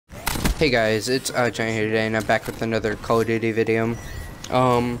Hey guys, it's Giant here today, and I'm back with another Call of Duty video.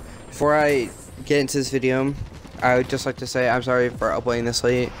 Before I get into this video, I would just like to say I'm sorry for uploading this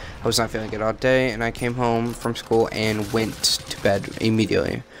late. I was not feeling good all day, and I came home from school and went to bed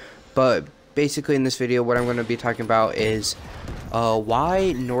immediately. But basically in this video, what I'm going to be talking about is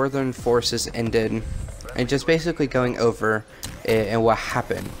why Northern Forces ended, and just basically going over it and what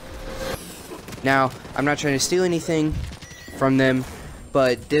happened. Now, I'm not trying to steal anything from them,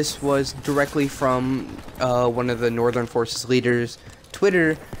 but this was directly from one of the Northern Forces leaders'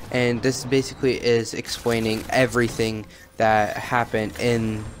 Twitter, and this basically is explaining everything that happened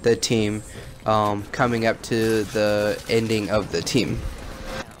in the team coming up to the ending of the team.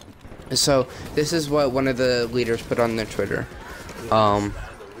 So this is what one of the leaders put on their Twitter.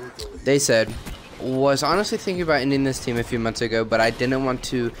 They said, "Was honestly thinking about ending this team a few months ago, but I didn't want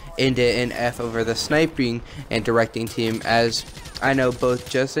to end it in F over the sniping and directing team, as I know both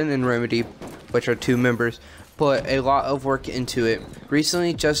Justin and Remedy, which are two members, put a lot of work into it.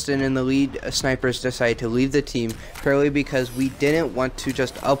 Recently, Justin and the lead snipers decided to leave the team purely because we didn't want to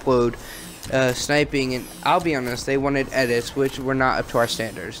just upload sniping, and I'll be honest, they wanted edits which were not up to our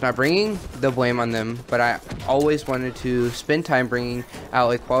standards. Not bringing the blame on them, but I always wanted to spend time bringing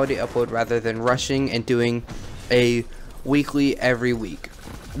out a quality upload rather than rushing and doing a weekly every week.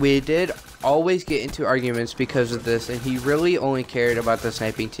 We did always get into arguments because of this, and he really only cared about the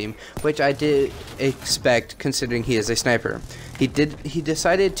sniping team, which I did expect considering he is a sniper. He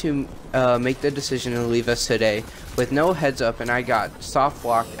decided to make the decision to leave us today with no heads up, and I got soft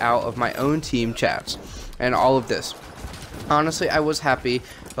locked out of my own team chats and all of this. Honestly, I was happy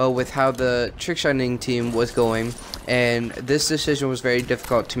with how the trick shotting team was going, and this decision was very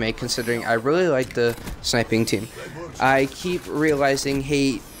difficult to make considering I really like the sniping team. I keep realizing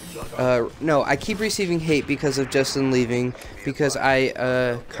hate I keep receiving hate because of Justin leaving, because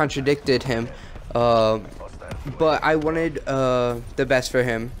I contradicted him, but I wanted the best for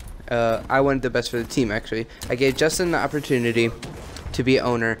him. I wanted the best for the team, actually. I gave Justin the opportunity to be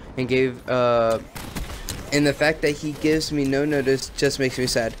owner, and and the fact that he gives me no notice just makes me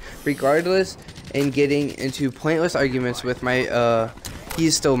sad. Regardless, in getting into pointless arguments with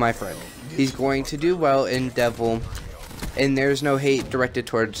he's still my friend. He's going to do well in Devil, and there's no hate directed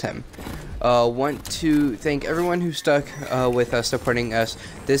towards him. Want to thank everyone who stuck with us, supporting us.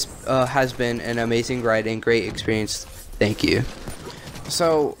 This has been an amazing ride and great experience. Thank you."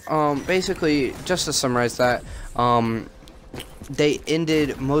 So basically, just to summarize that, they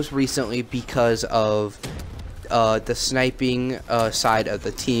ended most recently because of the sniping side of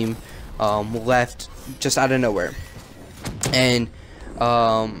the team left just out of nowhere, and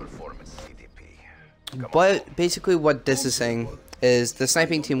but basically what this is saying is the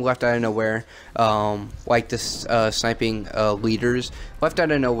sniping team left out of nowhere, like this sniping leaders left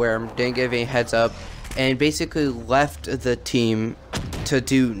out of nowhere, didn't give any heads up, and basically left the team to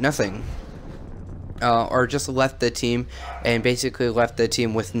do nothing, or just left the team and basically left the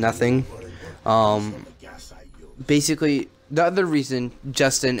team with nothing. Basically the other reason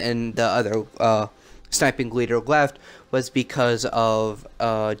Justin and the other sniping leader left was because of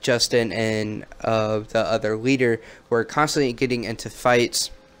Justin and the other leader were constantly getting into fights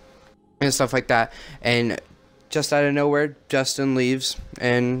and stuff like that, and just out of nowhere Justin leaves,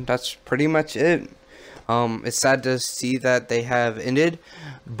 and that's pretty much it. It's sad to see that they have ended,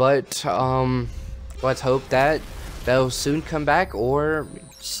 but let's hope that they'll soon come back, or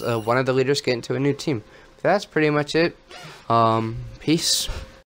one of the leaders get into a new team. That's pretty much it. Peace.